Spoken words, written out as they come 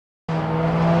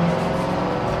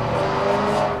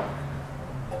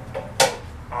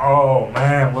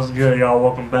What's good, y'all?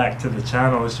 Welcome back to the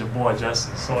channel. It's your boy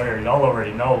Jesten, Sawyer. Y'all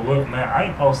already know. Look, man, I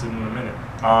ain't posted in a minute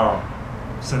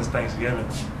since Thanksgiving,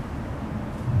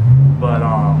 but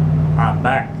I'm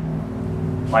back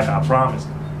like I promised.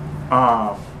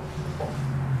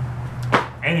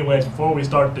 Anyways, before we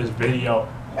start this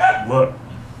video, look,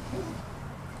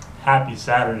 happy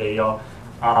Saturday, y'all.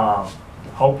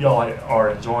 Hope y'all are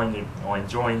enjoying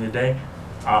your day.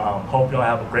 Hope y'all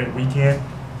have a great weekend.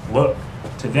 Look,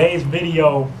 today's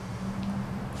video,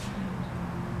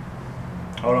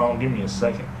 hold on, give me a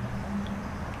second.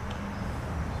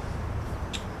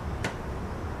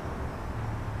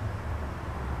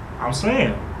 I'm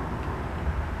saying,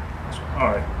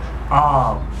 alright,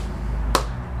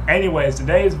 anyways,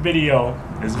 today's video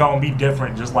is gonna be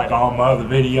different, just like all my other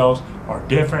videos are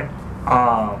different,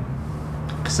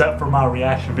 except for my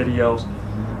reaction videos.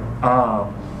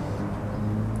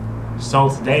 So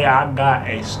today I got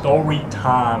a story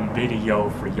time video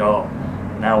for y'all.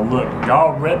 Now look,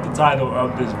 y'all read the title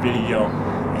of this video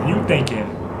and you thinking,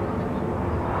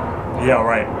 yeah,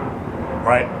 right,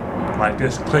 like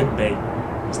this clickbait.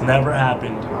 It's never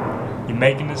happened. You're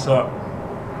making this up.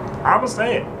 I'ma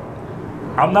say it.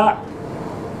 I'm not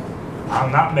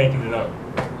making it up.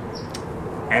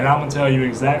 And I'm gonna tell you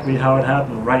exactly how it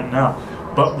happened right now.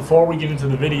 But before we get into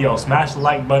the video, smash the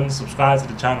like button, subscribe to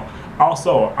the channel.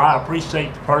 Also, I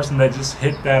appreciate the person that just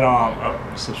hit that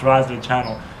subscribe to the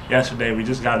channel yesterday. We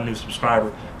just got a new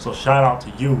subscriber, so shout out to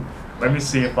you. Let me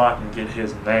see if I can get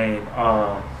his name.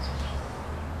 Let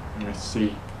me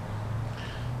see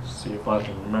if I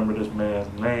can remember this man's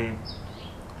name.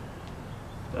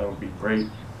 That would be great.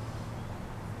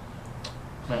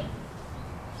 Man,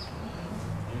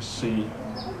 let's see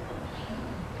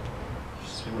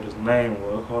what his name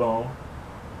was. Hold on.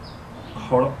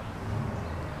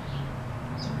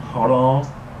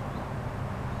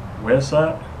 Where's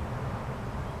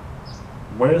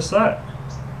that?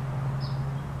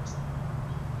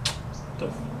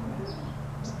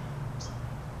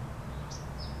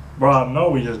 Bro, I know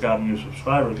we just got a new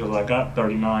subscriber because I got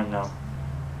 39 now.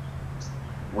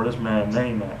 Where this man's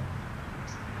name at?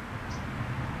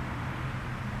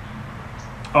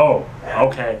 Oh,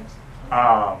 okay.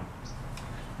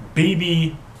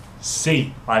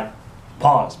 BBC. Like,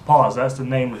 pause. That's the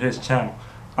name of his channel.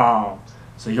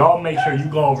 So y'all make sure you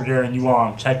go over there and you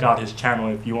check out his channel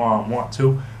if you want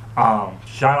to.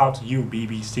 Shout out to you,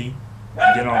 BBC. You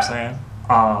know what I'm saying?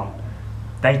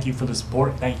 Thank you for the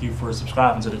support. Thank you for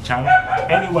subscribing to the channel.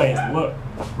 Anyways, look,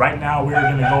 right now we're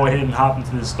gonna go ahead and hop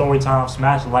into the story time.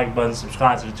 Smash the like button,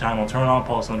 subscribe to the channel, turn on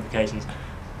post notifications,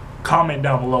 comment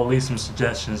down below, leave some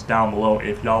suggestions down below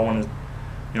if y'all want to,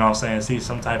 you know what I'm saying, see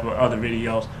some type of other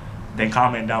videos. Then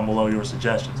comment down below your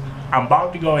suggestions. I'm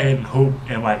about to go ahead and hoop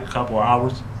in like a couple of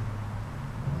hours,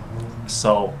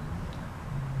 so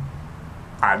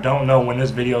I don't know when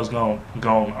this video is gonna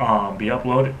be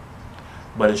uploaded,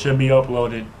 but it should be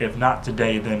uploaded. If not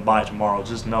today, then by tomorrow.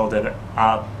 Just know that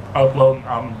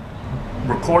I'm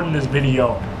recording this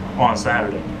video on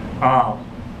Saturday.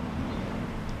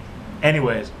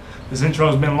 Anyways, this intro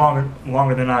has been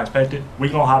longer than I expected.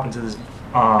 We're gonna hop into this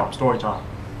story time.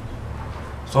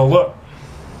 So look,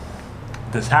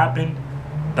 this happened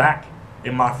back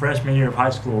in my freshman year of high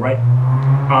school, right?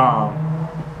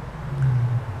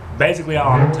 Basically,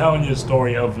 I'm telling you the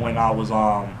story of when I was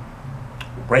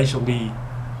racially, you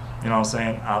know what I'm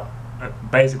saying? I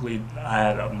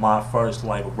had my first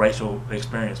like racial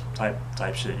experience type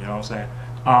shit, you know what I'm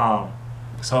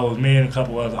saying? So it was me and a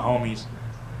couple other homies,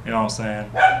 you know what I'm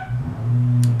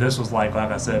saying? This was like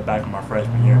I said, back in my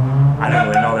freshman year. I didn't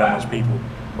really know that much people.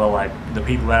 But like the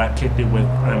people that I kicked it with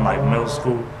in like middle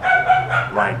school,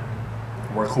 like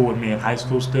were cool with me in high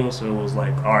school still. So it was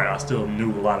like, all right, I still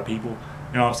knew a lot of people.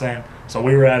 You know what I'm saying? So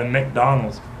we were at a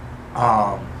McDonald's. You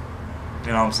know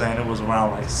what I'm saying? It was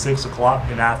around like 6 o'clock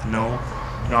in the afternoon.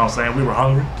 You know what I'm saying? We were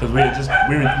hungry because we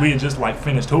had just like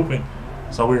finished hooping.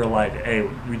 So we were like, hey,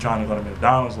 we trying to go to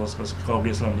McDonald's. Let's go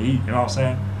get something to eat. You know what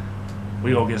I'm saying?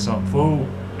 We go get some food.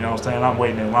 You know what I'm saying? I'm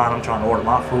waiting in line. I'm trying to order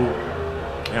my food.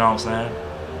 You know what I'm saying?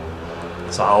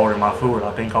 So I ordered my food.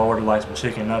 I think I ordered like some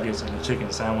chicken nuggets and a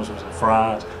chicken sandwich with some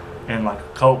fries and like a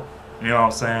Coke. You know what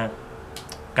I'm saying?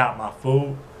 Got my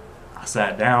food. I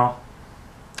sat down,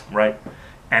 right?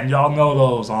 And y'all know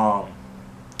those, I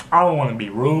don't want to be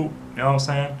rude. You know what I'm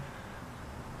saying?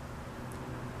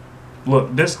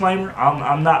 Look, disclaimer,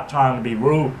 I'm not trying to be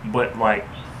rude, but like,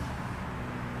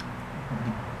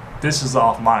 this is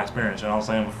off my experience. You know what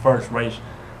I'm saying? My first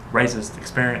racist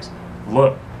experience.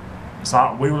 Look.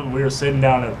 So we were sitting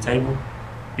down at the table,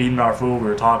 eating our food. We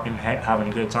were talking, having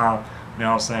a good time. You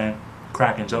know what I'm saying?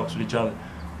 Cracking jokes with each other.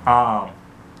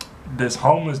 this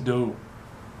homeless dude,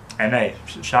 and hey,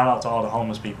 shout out to all the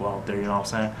homeless people out there, you know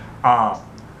what I'm saying?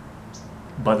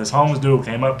 But this homeless dude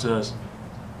came up to us,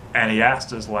 and he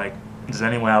asked us, like, does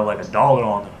anyone have, like, $1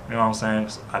 on them? You know what I'm saying?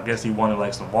 I guess he wanted,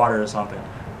 like, some water or something.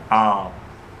 I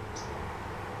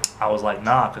was like,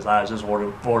 nah, because I had just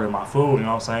ordered my food, you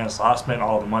know what I'm saying? So I spent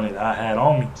all the money that I had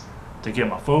on me to get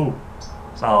my food.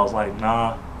 So I was like,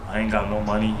 nah, I ain't got no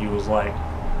money. He was like,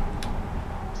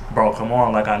 bro, come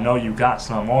on, like, I know you got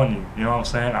something on you, you know what I'm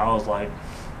saying? I was like,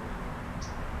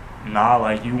 nah,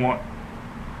 like, you want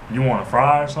a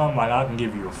fry or something? Like, I can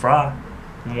give you a fry.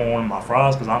 You want one of my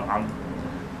fries? Because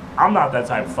I'm not that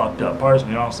type of fucked up person,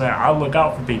 you know what I'm saying? I look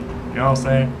out for people, you know what I'm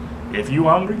saying? If you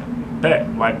hungry, bet,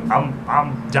 like,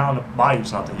 I'm down to buy you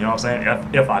something, you know what I'm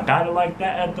saying? If I got it like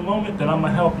that at the moment, then I'm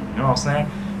gonna help you, you know what I'm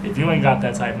saying? If you ain't got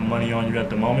that type of money on you at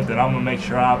the moment, then I'm gonna make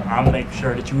sure I make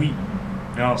sure that you eat, you know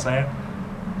what I'm saying?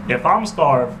 If I'm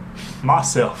starved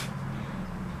myself,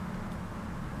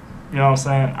 you know what I'm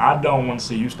saying, I don't want to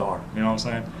see you starve, you know what I'm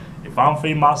saying? If I'm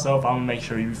feeding myself, I'm gonna make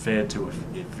sure you fed too,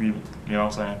 if you know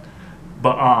what I'm saying?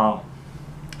 But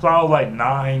so I was like,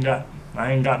 nah, I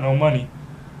ain't got no money.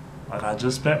 Like, I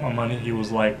just spent my money. He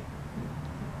was like,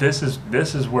 this is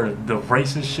where the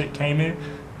racist shit came in.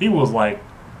 He was like,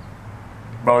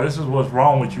 bro, this is what's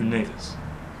wrong with you niggas.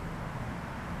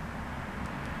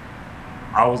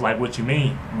 I was like, what you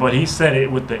mean? But he said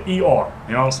it with the ER, you know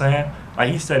what I'm saying?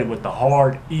 Like, he said it with the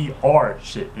hard ER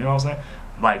shit, you know what I'm saying?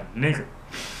 Like, nigger.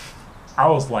 I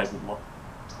was like,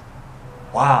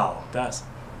 wow, that's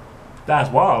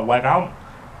wild. Like,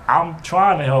 I'm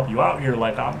trying to help you out here.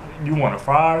 Like, you want a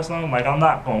fry or something? Like, I'm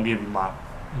not gonna give you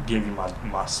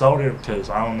my soda because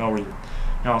I don't know where you know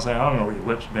what I'm saying? I don't know where your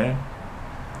lips been.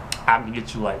 I can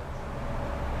get you like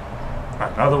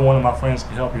another one of my friends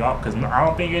can help you out because I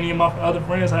don't think any of my other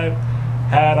friends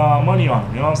had money on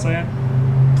them. You know what I'm saying?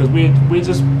 Because we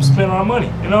just spent our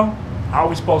money. You know, how are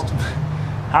we supposed to?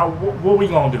 What we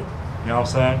gonna do? You know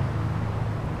what I'm saying?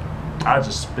 I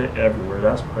just spit everywhere.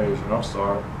 That's crazy. I'm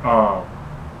sorry.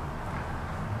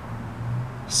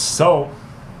 So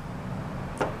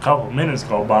a couple minutes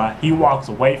go by. He walks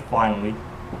away finally,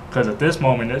 because at this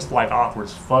moment it's like awkward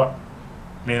as fuck,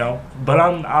 you know. But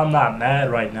I'm not mad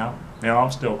right now. You know,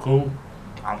 I'm still cool.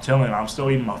 I'm chilling. I'm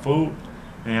still eating my food.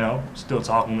 You know, still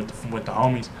talking with the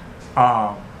homies.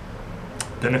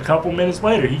 Then a couple minutes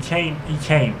later, he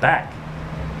came back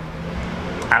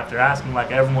after asking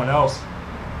like everyone else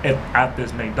at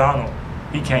this McDonald's.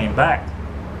 He came back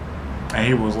and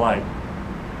he was like,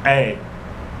 "Hey,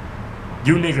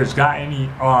 you niggas got any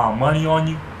money on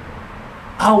you?"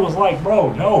 I was like,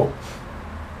 bro, no.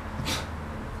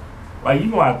 Like, you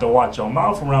gonna have to watch your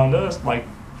mouth around us. Like,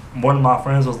 one of my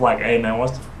friends was like, "Hey man,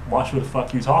 watch who the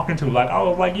fuck you talking to?" Like, I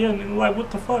was like, yeah, nigga, like, what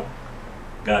the fuck?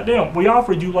 Goddamn, we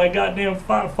offered you like goddamn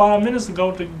five minutes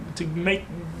ago to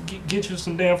get you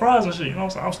some damn fries and shit. You know what I'm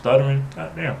saying? I'm stuttering,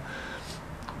 goddamn.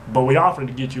 But we offered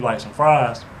to get you like some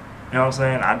fries. You know what I'm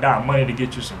saying? I got money to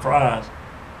get you some fries.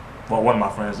 Well, one of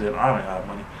my friends did. I didn't have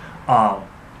money.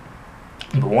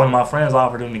 But one of my friends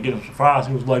offered him to get him some fries.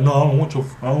 He was like, "No, I don't want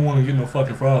to get no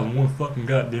fucking fries. I want fucking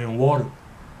goddamn water."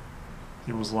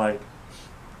 He was like,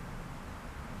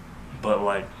 but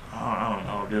like, I don't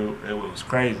know, dude. It was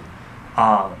crazy.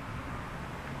 And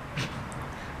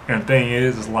the thing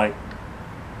is like,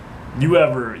 you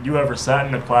ever sat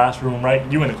in the classroom, right?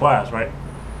 You in the class, right?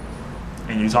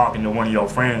 And you talking to one of your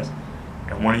friends,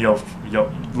 and one of your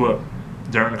look,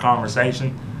 during the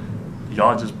conversation,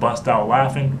 y'all just bust out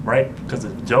laughing, right? Because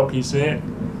of the joke he said,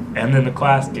 and then the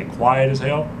class get quiet as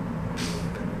hell.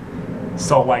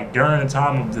 So like during the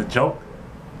time of the joke,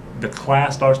 the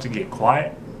class starts to get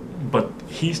quiet, but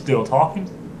he's still talking.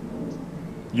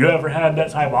 You ever had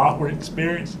that type of awkward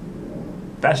experience?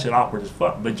 That shit awkward as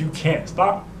fuck, but you can't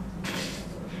stop.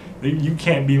 You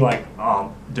can't be like,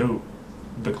 dude,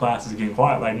 the class is getting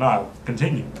quiet. Like, nah,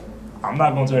 continue. I'm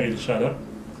not gonna tell you to shut up.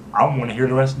 I want to hear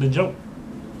the rest of the joke.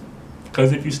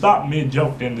 Because if you stop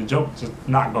mid-joke, then the joke's just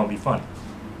not gonna be funny.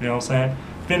 You know what I'm saying?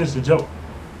 Finish the joke.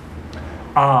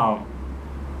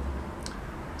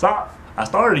 So I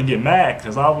started to get mad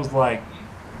because I was like,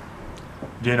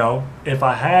 you know, if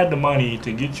I had the money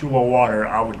to get you a water,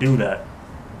 I would do that.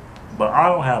 But I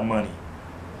don't have money.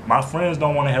 My friends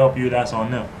don't want to help you, that's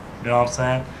on them. You know what I'm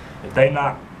saying? If they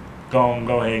not gonna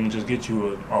go ahead and just get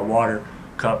you a water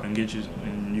cup and you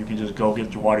can just go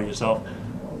get your water yourself,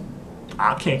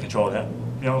 I can't control that.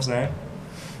 You know what I'm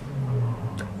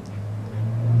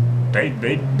saying?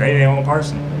 They their own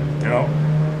person, you know?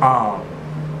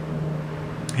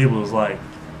 He was like,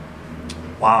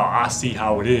 "Wow, I see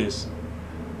how it is.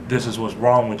 This is what's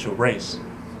wrong with your race."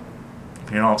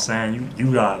 You know what I'm saying?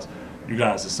 You guys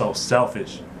are so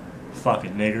selfish,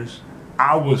 fucking niggers.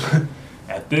 I was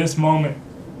at this moment,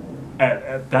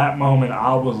 at that moment,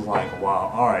 I was like,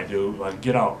 wow, all right, dude, like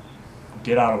get out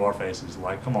of our faces.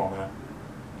 Like, come on, man,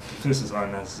 this is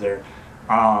unnecessary.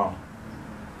 I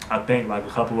think like a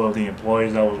couple of the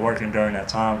employees that was working during that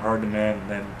time heard the man, and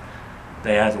then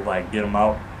they had to like get him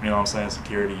out. You know what I'm saying?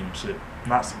 Security and shit.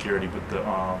 Not security, but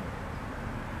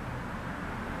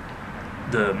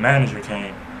the manager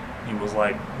came. He was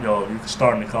like, yo, you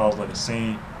starting to cause like a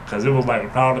scene, because it was like a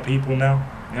crowd of people now.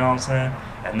 You know what I'm saying?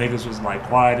 And niggas was like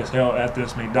quiet as hell at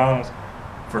this McDonald's.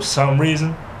 For some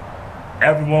reason,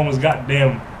 everyone was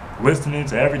goddamn listening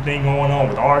to everything going on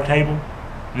with our table.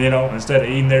 You know, instead of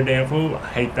eating their damn food. I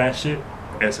hate that shit.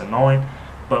 It's annoying.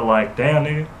 But like, damn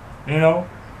nigga, you know.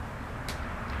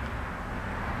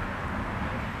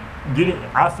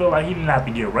 I feel like he didn't have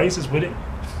to get racist with it.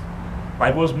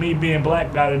 Like, what's me being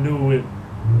black got to do with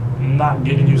not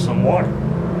getting you some water?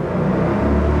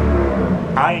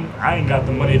 I ain't got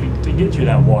the money to get you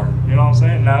that water. You know what I'm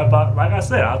saying? Now, if like I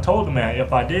said, I told the man,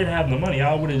 if I did have the money,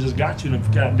 I would have just got you the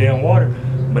goddamn water.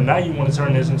 But now you want to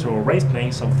turn this into a race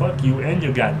thing, so fuck you and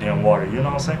your goddamn water. You know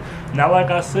what I'm saying? Now,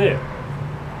 like I said,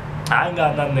 I ain't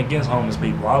got nothing against homeless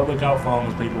people. I look out for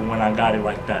homeless people when I got it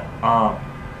like that.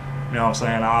 You know what I'm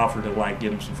saying? I offer to like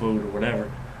get them some food or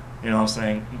whatever. You know what I'm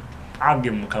saying? I'll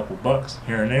give them a couple bucks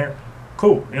here and there.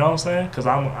 Cool. You know what I'm saying? Because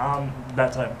I'm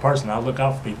that type of person. I look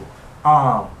out for people.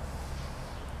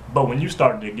 But when you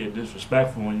start to get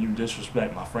disrespectful, when you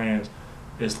disrespect my friends,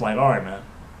 it's like, all right, man.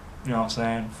 You know what I'm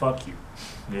saying? Fuck you.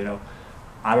 You know,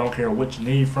 I don't care what you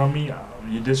need from me.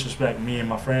 You disrespect me and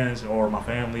my friends or my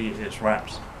family, it's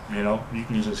raps. You know, you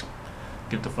can just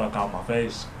get the fuck out my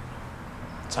face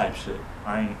type shit.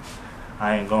 I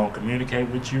ain't gonna communicate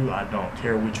with you. I don't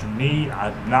care what you need.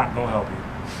 I'm not gonna help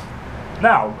you.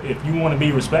 Now, if you want to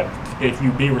be if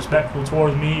you be respectful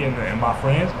towards me and my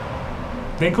friends,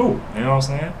 then cool. You know what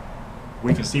I'm saying?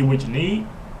 We can see what you need.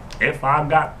 If I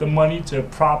got the money to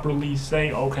properly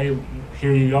say, okay,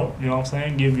 here you go, you know what I'm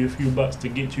saying, give you a few bucks to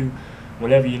get you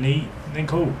whatever you need, then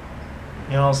cool.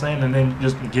 You know what I'm saying? And then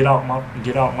just get out my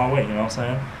way, you know what I'm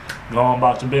saying? Go on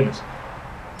about your business.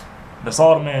 That's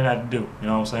all the man had to do, you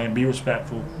know what I'm saying? Be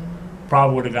respectful.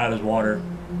 Probably would have got his water.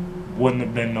 Wouldn't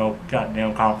have been no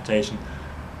goddamn confrontation.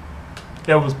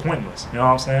 It was pointless, you know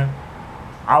what I'm saying?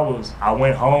 I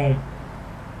went home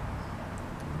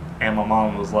and my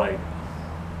mom was like,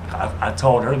 I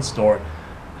told her the story.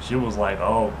 She was like,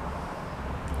 oh,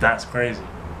 that's crazy.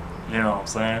 You know what I'm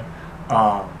saying?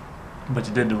 But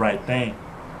you did the right thing.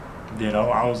 You know,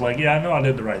 I was like, yeah, I know I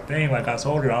did the right thing. Like I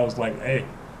told her, I was like, hey,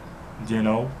 you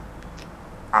know,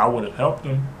 I would have helped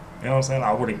him. You know what I'm saying?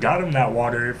 I would have got him that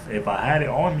water if I had it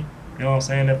on me. You know what I'm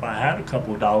saying? If I had a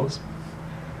couple of dollars.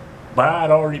 But I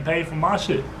had already paid for my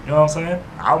shit. You know what I'm saying?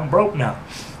 I'm broke now.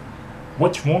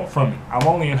 What you want from me? I'm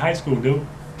only in high school, dude.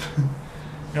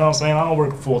 You know what I'm saying? I don't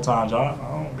work a full-time job.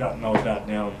 I don't got no goddamn,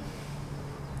 you know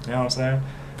what I'm saying?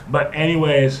 But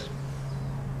anyways,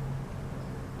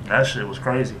 that shit was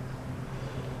crazy.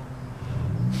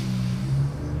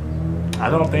 I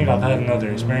don't think I've had another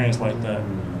experience like that.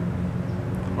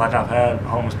 Like I've had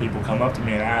homeless people come up to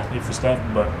me and ask me for stuff,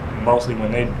 but mostly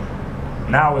when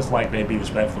now it's like they be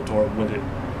respectful toward with it.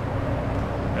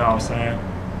 You know what I'm saying?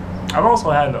 I've also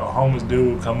had a homeless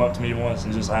dude come up to me once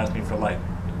and just ask me for like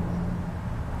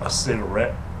a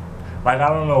cigarette. Like I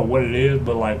don't know what it is,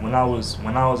 but like when I was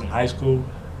in high school,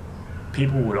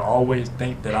 people would always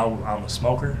think that I'm a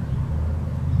smoker.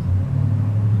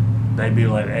 They'd be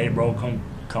like, "Hey, bro, come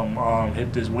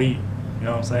hit this weed." You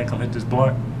know what I'm saying? Come hit this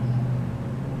blunt.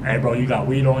 Hey, bro, you got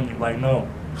weed on you? Like, no,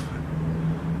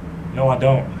 no, I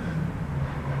don't.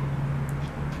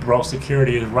 Bro,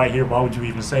 security is right here. Why would you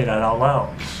even say that out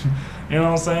loud? You know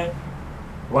what I'm saying?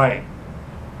 Like,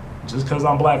 just because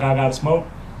I'm black, I gotta smoke.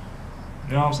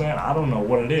 You know what I'm saying? I don't know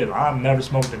what it is. I've never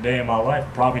smoked a day in my life.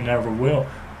 Probably never will.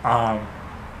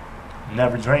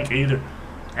 Never drank either.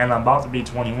 And I'm about to be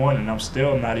 21 and I'm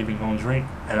still not even gonna drink.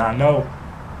 And I know,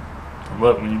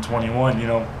 look, when you're 21, you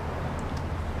know,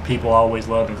 people always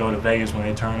love to go to Vegas when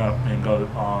they turn up and go to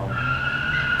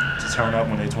turn up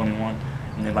when they're 21.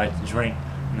 And they like to drink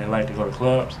and they like to go to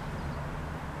clubs.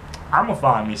 I'm gonna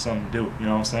find me something to do, you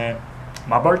know what I'm saying?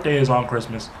 My birthday is on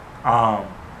Christmas.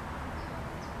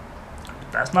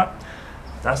 That's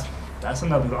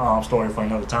another story for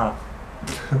another time.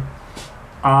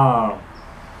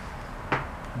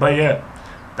 But yeah,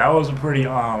 that was a pretty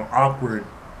awkward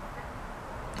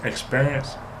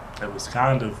experience. It was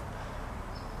kind of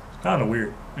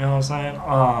weird, you know what I'm saying?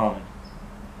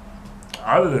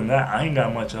 Other than that, I ain't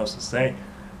got much else to say.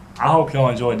 I hope y'all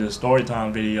enjoyed this story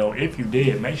time video. If you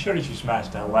did, make sure that you smash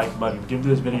that like button, give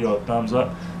this video a thumbs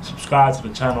up, subscribe to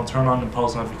the channel, turn on the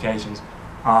post notifications,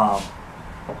 and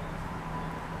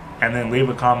then leave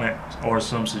a comment or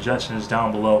some suggestions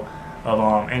down below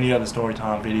of any other story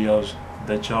time videos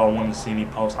that y'all want to see me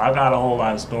post. I got a whole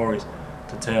lot of stories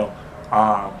to tell,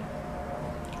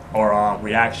 or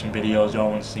reaction videos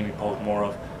y'all want to see me post more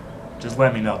of. Just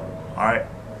let me know. Alright,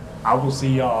 I will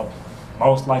see y'all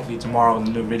most likely tomorrow in a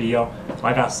new video.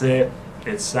 Like I said,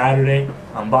 it's Saturday.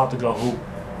 I'm about to go hoop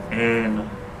in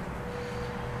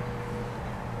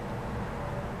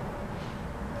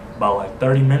about like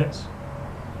 30 minutes.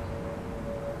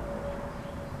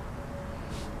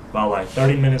 About like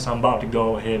 30 minutes, I'm about to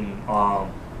go ahead and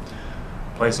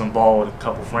play some ball with a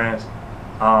couple friends.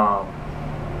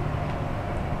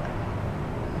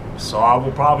 So I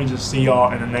will probably just see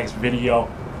y'all in the next video.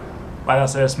 Like I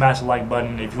said, smash the like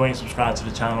button. If you ain't subscribed to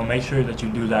the channel, make sure that you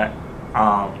do that.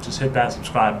 Just hit that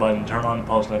subscribe button, turn on the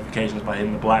post notifications by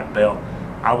hitting the black bell.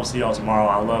 I will see y'all tomorrow.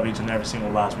 I love each and every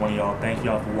single last one of y'all. Thank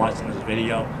y'all for watching this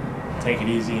video. Take it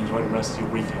easy. Enjoy the rest of your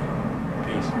weekend.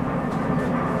 Peace.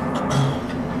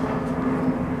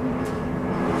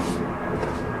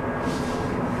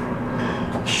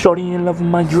 Shorty in love with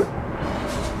my drip.